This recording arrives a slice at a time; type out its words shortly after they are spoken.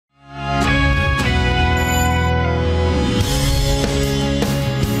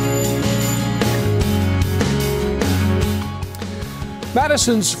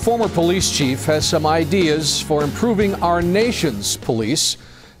Madison's former police chief has some ideas for improving our nation's police.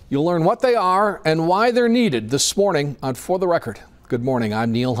 You'll learn what they are and why they're needed this morning on For the Record. Good morning,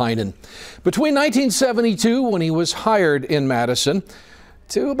 I'm Neil Heinen. Between 1972, when he was hired in Madison,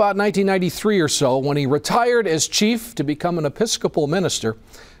 to about 1993 or so, when he retired as chief to become an Episcopal minister,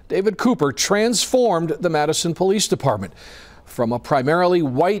 David Couper transformed the Madison Police Department from a primarily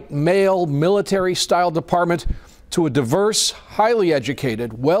white male military-style department to a diverse, highly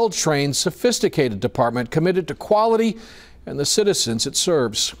educated, well-trained, sophisticated department committed to quality and the citizens it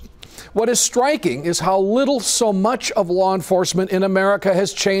serves. What is striking is how little so much of law enforcement in America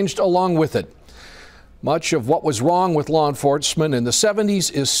has changed along with it. Much of what was wrong with law enforcement in the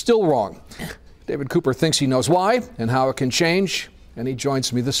 70s is still wrong. David Couper thinks he knows why and how it can change, and he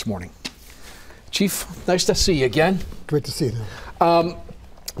joins me this morning. Chief, nice to see you again. Great to see you.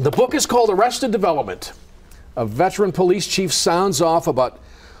 The book is called Arrested Development. A veteran police chief sounds off about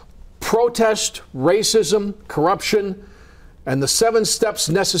protest, racism, corruption, and the 7 steps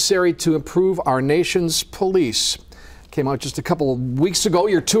necessary to improve our nation's police. Came out just a couple of weeks ago.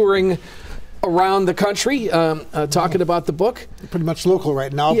 You're touring around the country talking about the book. Pretty much local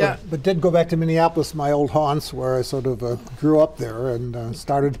right now, yeah. but did go back to Minneapolis, my old haunts, where I sort of grew up there and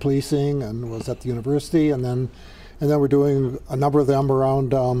started policing and was at the university, and then we're doing a number of them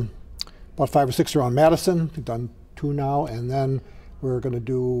around about 5 or 6 around Madison. We've done 2 now, and then we're going to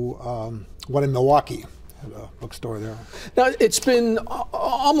do one in Milwaukee at a bookstore there. Now, it's been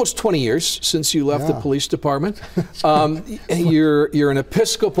almost 20 years since you left the police department. You're an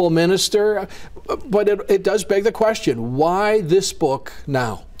Episcopal minister, but it does beg the question, why this book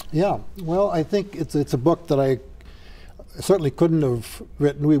now? Yeah, well, I think it's a book that I certainly couldn't have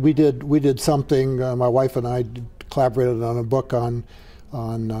written. We did something, my wife and I collaborated on a book on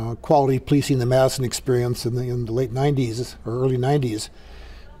quality policing, the Madison experience in the late 90s or early 90s.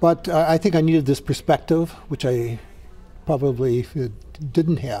 But I think I needed this perspective, which I probably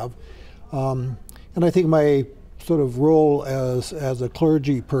didn't have. And I think my sort of role as a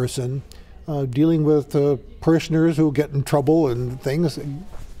clergy person, dealing with parishioners who get in trouble and things,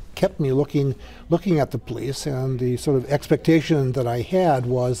 kept me looking at the police. And the sort of expectation that I had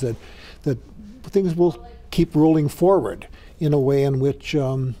was that things will keep rolling forward in a way in which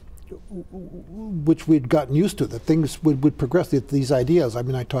we'd gotten used to, that things would progress, these ideas. I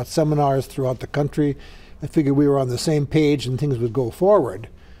mean, I taught seminars throughout the country. I figured we were on the same page and things would go forward.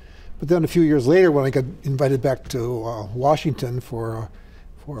 But then a few years later, when I got invited back to Washington for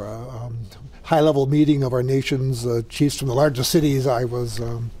a high-level meeting of our nation's chiefs from the largest cities, I was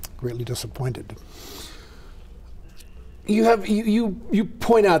greatly disappointed. You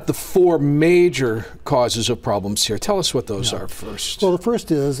point out the 4 major causes of problems here. Tell us what those are first. Well, the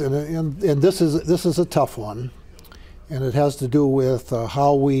first is, and this is a tough one, and it has to do with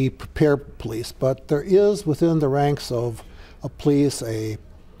how we prepare police. But there is within the ranks of police an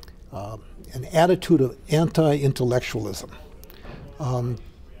attitude of anti-intellectualism.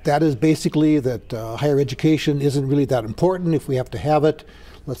 That is basically that higher education isn't really that important. If we have to have it,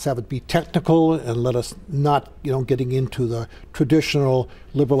 let's have it be technical and let us not, getting into the traditional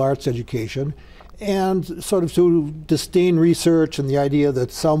liberal arts education, and sort of to disdain research and the idea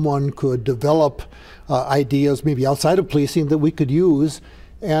that someone could develop ideas maybe outside of policing that we could use.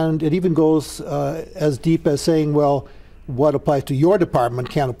 And it even goes as deep as saying, well, what applies to your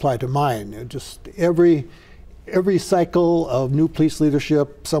department can't apply to mine. Just every cycle of new police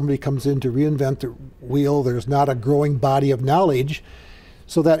leadership, somebody comes in to reinvent the wheel. There's not a growing body of knowledge.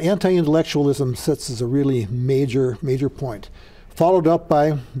 So that anti-intellectualism sits as a really major point, followed up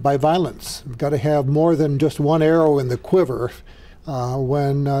by violence. We've got to have more than just one arrow in the quiver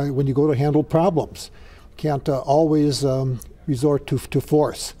when you go to handle problems. Can't always resort to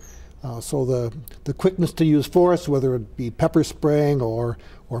force. So the quickness to use force, whether it be pepper spraying or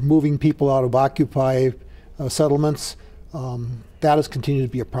moving people out of Occupy settlements, that has continued to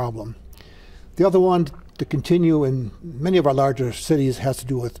be a problem. The other one to continue in many of our larger cities has to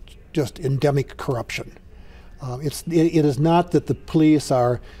do with just endemic corruption. It is not that the police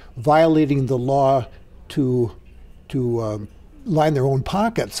are violating the law to line their own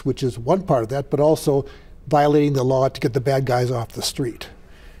pockets, which is one part of that, but also violating the law to get the bad guys off the street.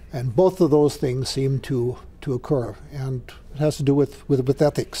 And both of those things seem to occur, and it has to do with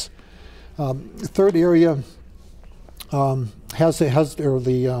ethics. The third area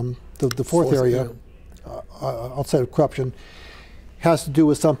the fourth area, outside of corruption, has to do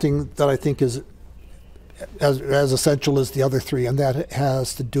with something that I think is as essential as the other 3, and that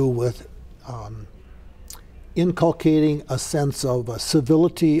has to do with inculcating a sense of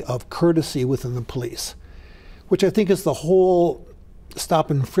civility, of courtesy within the police, which I think is the whole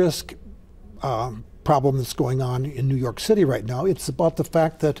stop and frisk problem that's going on in New York City right now. It's about the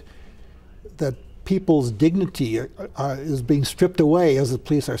fact that people's dignity is being stripped away as the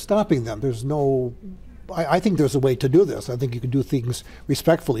police are stopping them. There's no, I think there's a way to do this. I think you can do things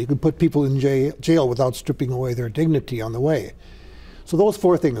respectfully. You can put people in jail without stripping away their dignity on the way. So those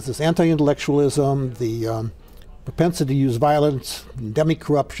four things, this anti-intellectualism, the propensity to use violence, endemic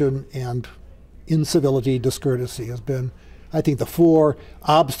corruption, and incivility, discourtesy has been, I think, the four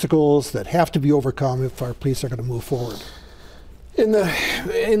obstacles that have to be overcome if our police are going to move forward. In the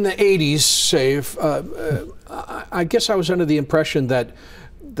 80s, say, I guess I was under the impression that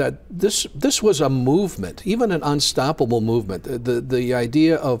this was a movement, even an unstoppable movement. The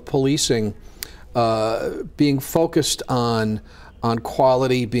idea of policing being focused on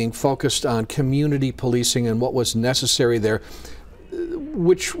quality, being focused on community policing and what was necessary there,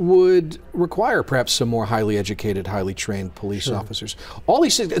 which would require perhaps some more highly educated, highly trained police officers. All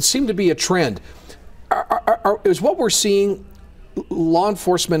these things, it seemed to be a trend. Is what we're seeing law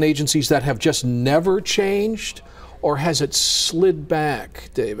enforcement agencies that have just never changed, or has it slid back,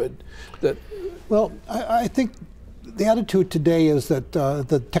 David? Well, I think the attitude today is that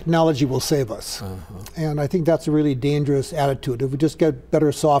the technology will save us. And I think that's a really dangerous attitude. If we just get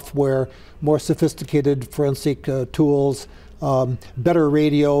better software, more sophisticated forensic tools, better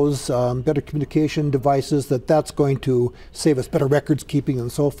radios, better communication devices, that's going to save us, better records keeping and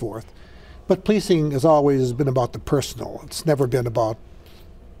so forth. But policing has always been about the personal. It's never been about,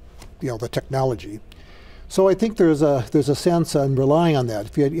 the technology. So I think there's a sense in relying on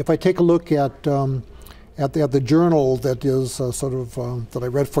that. If I take a look at the journal that is that I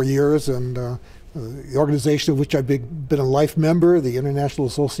read for years, and the organization of which I've been a life member, the International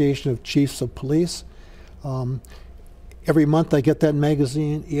Association of Chiefs of Police. Every month I get that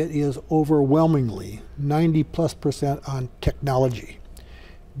magazine. It is overwhelmingly 90+% on technology.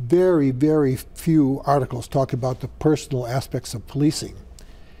 Very, very few articles talk about the personal aspects of policing.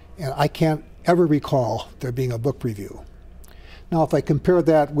 And I can't ever recall there being a book review. Now, if I compare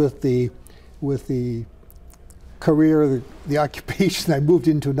that with the career, the occupation I moved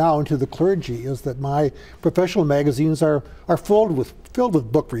into now, into the clergy, is that my professional magazines are filled with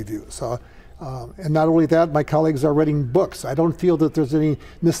book reviews. And not only that, my colleagues are writing books. I don't feel that there's any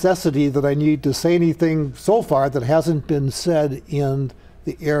necessity that I need to say anything so far that hasn't been said in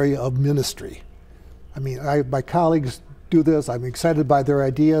the area of ministry. I mean, my colleagues do this. I'm excited by their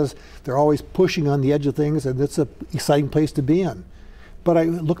ideas. They're always pushing on the edge of things, and it's an exciting place to be in. But I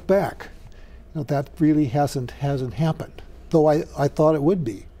look back, that really hasn't happened, though I thought it would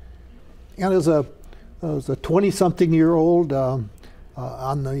be. And as a 20-something-year-old on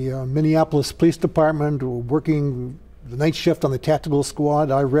the Minneapolis Police Department, working the night shift on the tactical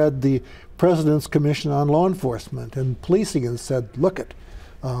squad, I read the President's Commission on Law Enforcement and Policing and said, look,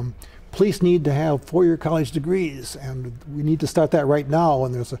 police need to have four-year college degrees, and we need to start that right now.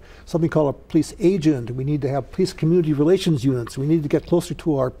 And there's something called a police agent. We need to have police community relations units. We need to get closer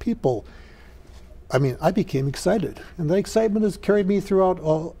to our people. I mean, I became excited, and that excitement has carried me throughout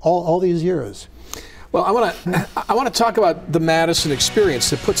all these years. Well, I want to talk about the Madison experience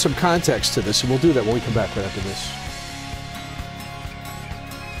to put some context to this, and we'll do that when we come back right after this.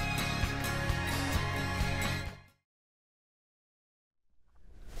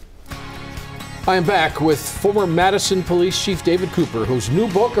 I am back with former Madison Police Chief David Couper, whose new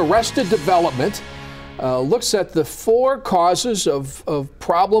book, Arrested Development, looks at the four causes of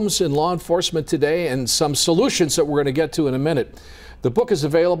problems in law enforcement today and some solutions that we're going to get to in a minute. The book is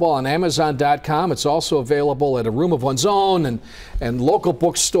available on Amazon.com. It's also available at A Room of One's Own and local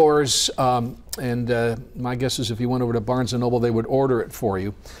bookstores. My guess is if you went over to Barnes & Noble, they would order it for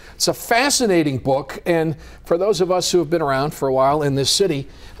you. It's a fascinating book, and for those of us who have been around for a while in this city,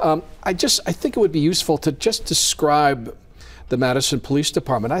 I think it would be useful to just describe the Madison Police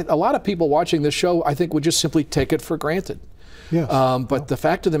Department. A lot of people watching this show, I think, would just simply take it for granted. Yes. But the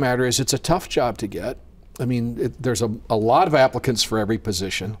fact of the matter is it's a tough job to get. I mean, there's a lot of applicants for every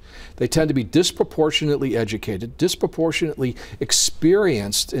position. They tend to be disproportionately educated, disproportionately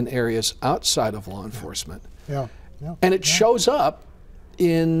experienced in areas outside of law enforcement. Yeah. And it shows up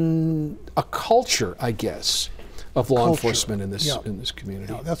in a culture, I guess, of law enforcement in this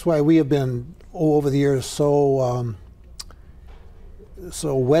community. Yeah, that's why we have been over the years so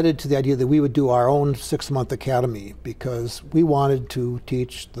wedded to the idea that we would do our own 6-month academy, because we wanted to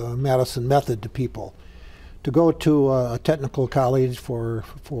teach the Madison method to people. To go to a technical college for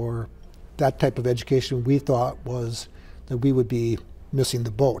that type of education, we thought was that we would be missing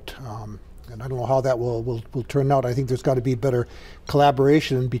the boat. And I don't know how that will turn out. I think there's got to be better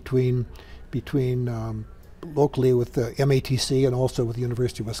collaboration between locally with the MATC and also with the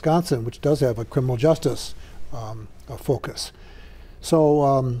University of Wisconsin, which does have a criminal justice focus.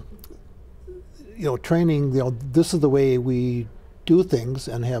 So, training, this is the way we do things,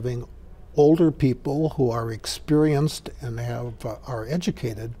 and having older people who are experienced and are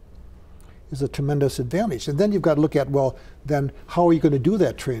educated is a tremendous advantage. And then you've got to look at, well, then how are you going to do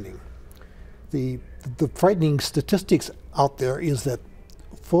that training? The frightening statistics out there is that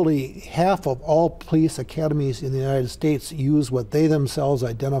fully half of all police academies in the United States use what they themselves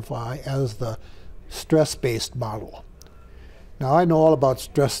identify as the stress-based model. Now, I know all about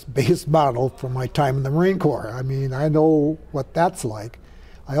stress-based model from my time in the Marine Corps. I mean, I know what that's like.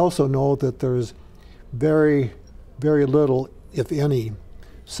 I also know that there's very, very little, if any,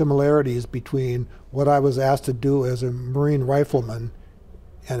 similarities between what I was asked to do as a Marine rifleman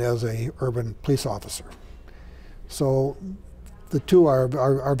and as a urban police officer. So the two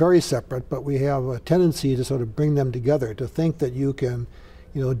are very separate, but we have a tendency to sort of bring them together, to think that you can,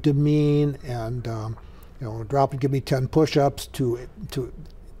 demean and drop and give me 10 push-ups to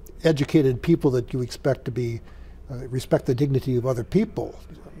educated people that you expect to be respect the dignity of other people.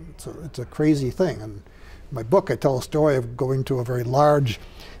 It's a crazy thing. And in my book, I tell a story of going to a very large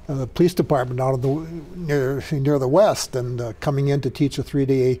police department out of near the West, and coming in to teach a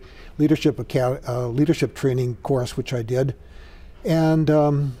 3-day leadership training course, which I did, and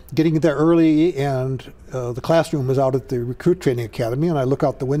getting there early, and the classroom was out at the recruit training academy, and I look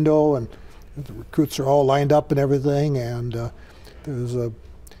out the window, and the recruits are all lined up and everything, and there's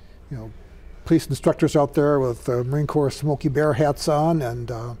police instructors out there with Marine Corps Smoky Bear hats on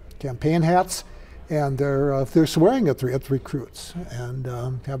and campaign hats, and they're swearing at the recruits and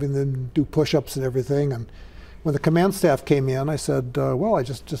having them do push-ups and everything. And when the command staff came in, I said, well, I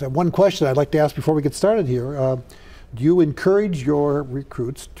just have one question I'd like to ask before we get started here. Do you encourage your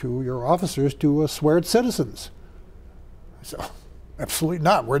recruits, your officers, to swear at citizens? I said, oh, absolutely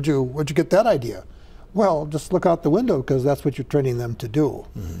not. Where'd you get that idea? Well, just look out the window, because that's what you're training them to do.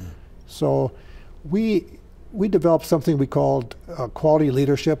 Mm-hmm. So we developed something we called quality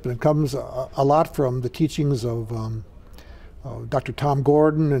leadership, and it comes a lot from the teachings of Dr. Tom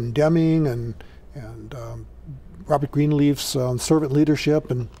Gordon and Deming and Robert Greenleaf's servant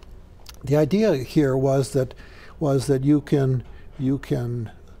leadership. And the idea here was that you can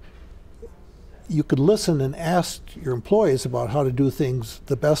listen and ask your employees about how to do things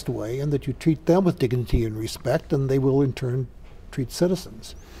the best way, and that you treat them with dignity and respect, and they will in turn treat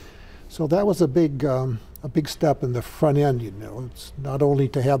citizens. So that was a big step in the front end. It's not only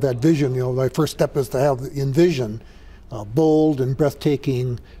to have that vision. My first step is to envision bold and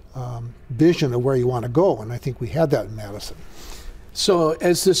breathtaking vision of where you want to go, and I think we had that in Madison. So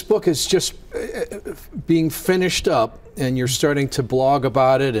as this book is just being finished up, and you're starting to blog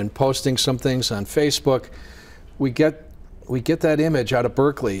about it and posting some things on Facebook, we get that image out of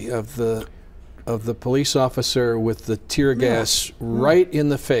Berkeley of the police officer with the tear gas right in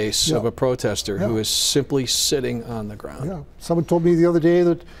the face of a protester who is simply sitting on the ground. Yeah. Someone told me the other day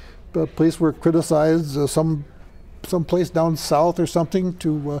that the police were criticized, some place down south or something,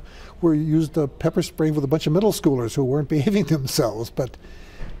 where you used pepper spray with a bunch of middle schoolers who weren't behaving themselves. But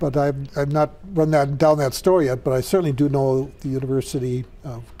I've not run down that story yet, but I certainly do know the University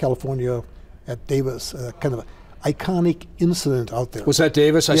of California at Davis, kind of iconic incident out there. Was that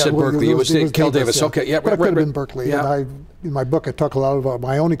Davis? I said Berkeley. It was Cal Davis. Yeah. Okay, yeah. But it could have been Berkeley. Yeah. And in my book, I talk a lot about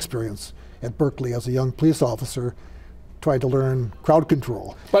my own experience at Berkeley as a young police officer, trying to learn crowd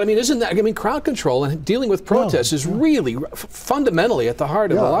control. But crowd control and dealing with protests is really fundamentally at the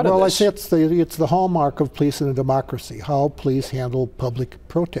heart of a lot of this. Well, I say it's the hallmark of police in a democracy, how police handle public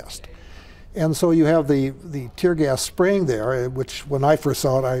protest. And so you have the tear gas spraying there, which when I first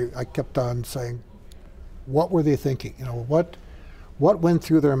saw it, I kept on saying, what were they thinking? What went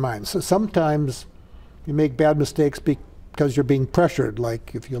through their minds? So sometimes you make bad mistakes because you're being pressured.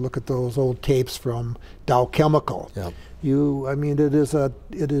 Like if you look at those old tapes from Dow Chemical,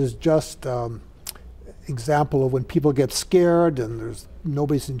 it is just example of when people get scared and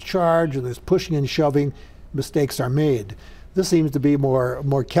nobody's in charge and there's pushing and shoving, mistakes are made. This seems to be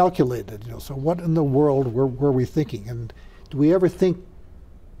more calculated. So what in the world were we thinking? And do we ever think,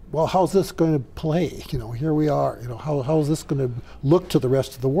 well, how's this going to play? Here we are. How is this going to look to the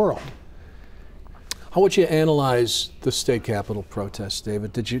rest of the world? How would you analyze the state capitol protests,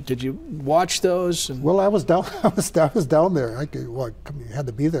 David? Did you watch those? Well, I was down. I was down there. I had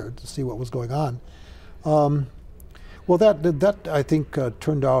to be there to see what was going on. Well, that I think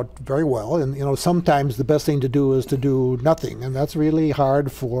turned out very well. And sometimes the best thing to do is to do nothing, and that's really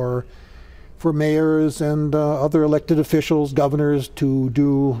hard for for mayors and other elected officials, governors, to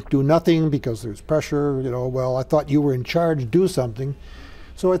do nothing because there's pressure. You know, well, I thought you were in charge, do something.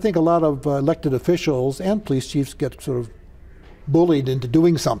 So I think a lot of elected officials and police chiefs get sort of bullied into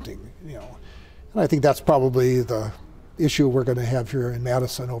doing something. You know, and I think that's probably the issue we're going to have here in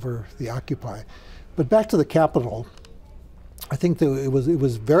Madison over the Occupy. But back to the Capitol, I think that it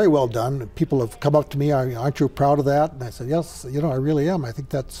was very well done. People have come up to me, aren't you proud of that? And I said, yes, you know, I really am. I think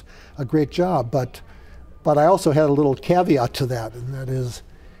that's a great job. But I also had a little caveat to that, and that is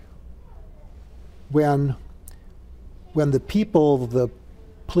when the people, the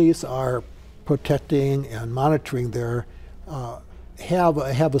police are protecting and monitoring their have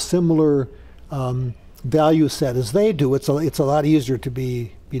a similar value set as they do, it's a lot easier to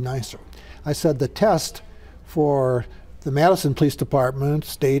be nicer. I said the test for the Madison Police Department,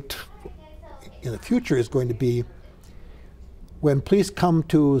 state, in the future is going to be when police come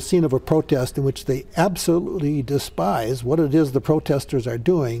to a scene of a protest in which they absolutely despise what it is the protesters are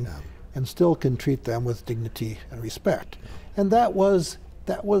doing, and still can treat them with dignity and respect. And that was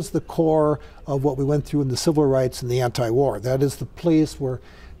the core of what we went through in the civil rights and the anti-war. That is, the police were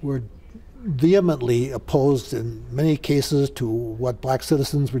vehemently opposed in many cases to what black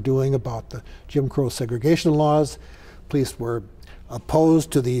citizens were doing about the Jim Crow segregation laws. Police were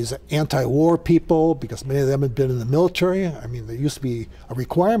opposed to these anti-war people because many of them had been in the military. I mean, there used to be a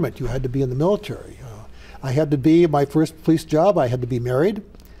requirement you had to be in the military. I had to be, my first police job, I had to be married,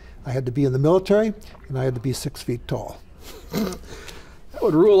 I had to be in the military, and I had to be 6 feet tall. That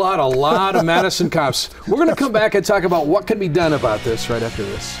would rule out a lot of Madison cops. We're going to come back and talk about what can be done about this right after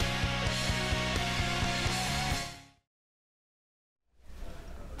this.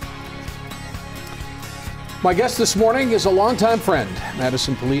 My guest this morning is a longtime friend,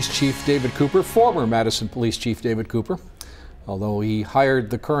 Madison Police Chief David Couper, former Madison Police Chief David Couper, although he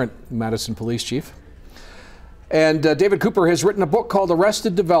hired the current Madison Police Chief. And David Couper has written a book called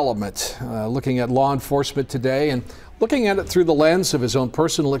Arrested Development, looking at law enforcement today and looking at it through the lens of his own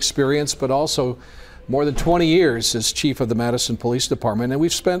personal experience, but also more than 20 years as chief of the Madison Police Department. And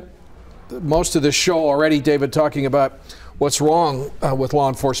we've spent most of this show already, David, talking about what's wrong with law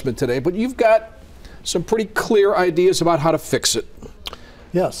enforcement today, but you've got some pretty clear ideas about how to fix it.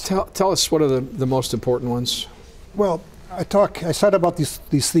 Yes. Tell us what are the most important ones. Well, I said about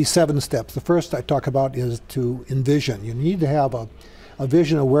these 7 steps. The first I talk about is to envision. You need to have a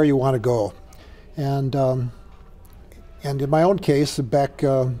vision of where you want to go. And in my own case, back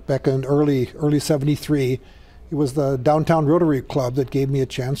in early '73, it was the Downtown Rotary Club that gave me a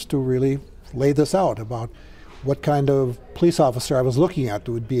chance to really lay this out about what kind of police officer I was looking at.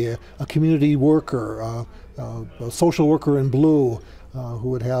 It would be a community worker, a social worker in blue, who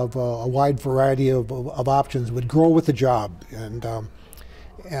would have a wide variety of options, would grow with the job.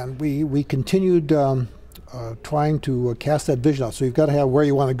 And we continued trying to cast that vision out. So you've got to have where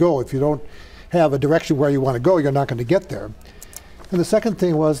you want to go. If you don't have a direction where you want to go, you're not going to get there. And the second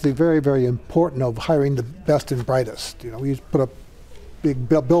thing was the very, very important of hiring the best and brightest. You know, we used to put up big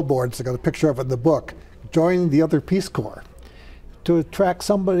billboards. I got a picture of it in the book. Join the other Peace Corps, to attract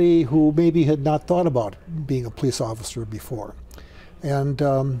somebody who maybe had not thought about being a police officer before. And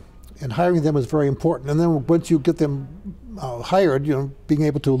hiring them is very important. And then once you get them hired, you know, being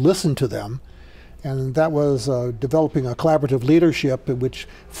able to listen to them. And that was developing a collaborative leadership which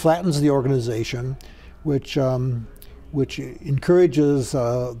flattens the organization, which encourages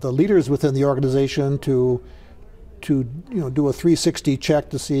the leaders within the organization to do a 360 check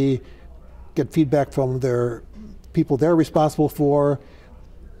to see, get feedback from their people they're responsible for,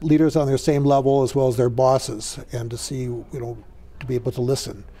 leaders on their same level as well as their bosses, and to see, to be able to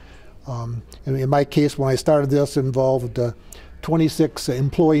listen. And in my case, when I started this, it involved 26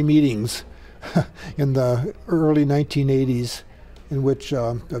 employee meetings in the early 1980s, in which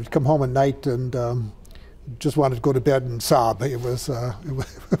I'd come home at night and just wanted to go to bed and sob. It was a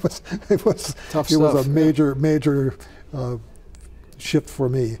major shift for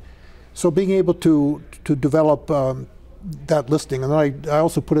me. So being able to develop that listening, and then I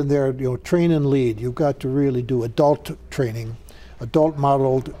also put in there, train and lead. You've got to really do adult training, adult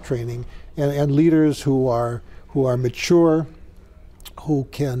modeled training, and leaders who are mature, who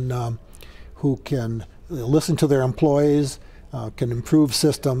can listen to their employees, can improve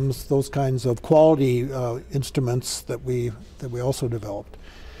systems, those kinds of quality instruments that we also developed.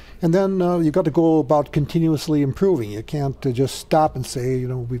 And then you've got to go about continuously improving. You can't just stop and say,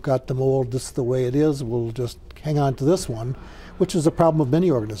 we've got the mold, this is the way it is, we'll just hang on to this one, which is a problem of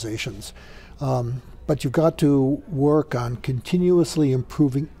many organizations. But you've got to work on continuously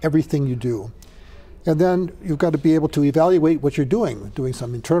improving everything you do. And then you've got to be able to evaluate what you're doing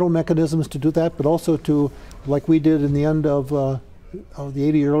some internal mechanisms to do that, but also to, like we did in the end of the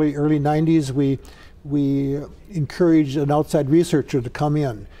 80s, early 90s, we encouraged an outside researcher to come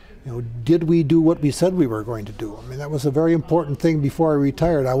in. You know, did we do what we said we were going to do? I mean, that was a very important thing before I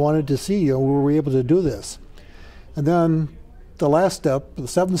retired. I wanted to see, you know, were we able to do this? And then the last step, the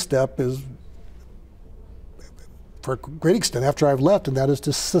seventh step, is for a great extent after I've left, and that is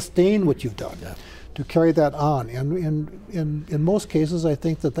to sustain what you've done, to carry that on. And in most cases, I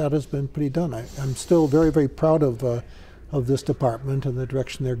think that has been pretty done. I'm still very, very proud of this department and the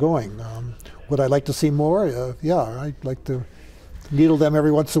direction they're going. Would I like to see more? Yeah, I'd like to needle them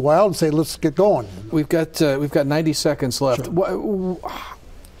every once in a while and say, let's get going. We've got 90 seconds left. Sure.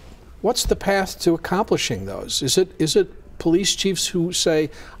 What's the path to accomplishing those? Is it police chiefs who say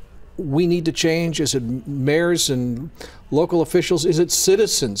we need to change? Is it mayors and local officials? Is it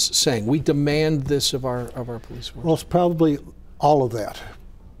citizens saying we demand this of our police force? Well, it's probably all of that.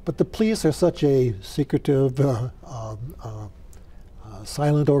 But the police are such a secretive,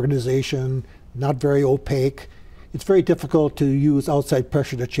 silent organization, not very opaque. It's very difficult to use outside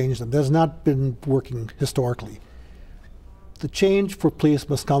pressure to change them. That has not been working historically. The change for police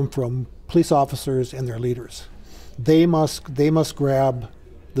must come from police officers and their leaders. They must grab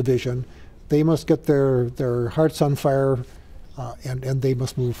the vision. They must get their hearts on fire, and they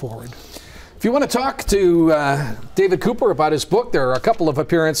must move forward. If you want to talk to David Couper about his book, there are a couple of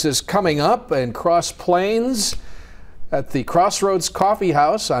appearances coming up in Cross Plains at the Crossroads Coffee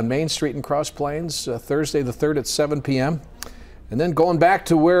House on Main Street in Cross Plains, Thursday the 3rd at 7 p.m. And then going back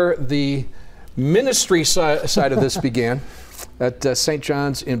to where the ministry side of this began, at St.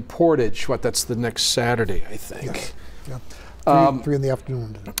 John's in Portage. That's the next Saturday, I think. Yes. Yeah. 3 in the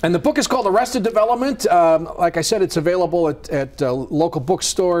afternoon. And the book is called Arrested Development. Like I said, it's available at local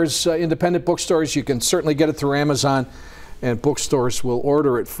bookstores, independent bookstores. You can certainly get it through Amazon, and bookstores will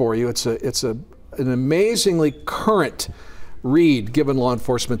order it for you. It's an amazingly current read given law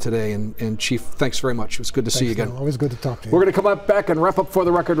enforcement today. And Chief, thanks very much. It was good to see you again. Always good to talk to you. We're going to come back and wrap up For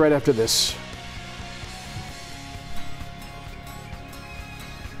the Record right after this.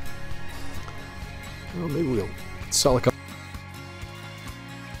 Well, maybe we'll sell a couple.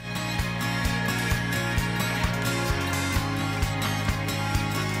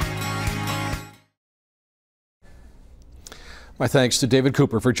 My thanks to David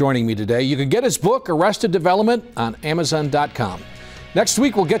Couper for joining me today. You can get his book, Arrested Development, on Amazon.com. Next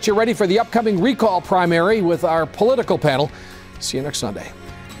week, we'll get you ready for the upcoming recall primary with our political panel. See you next Sunday.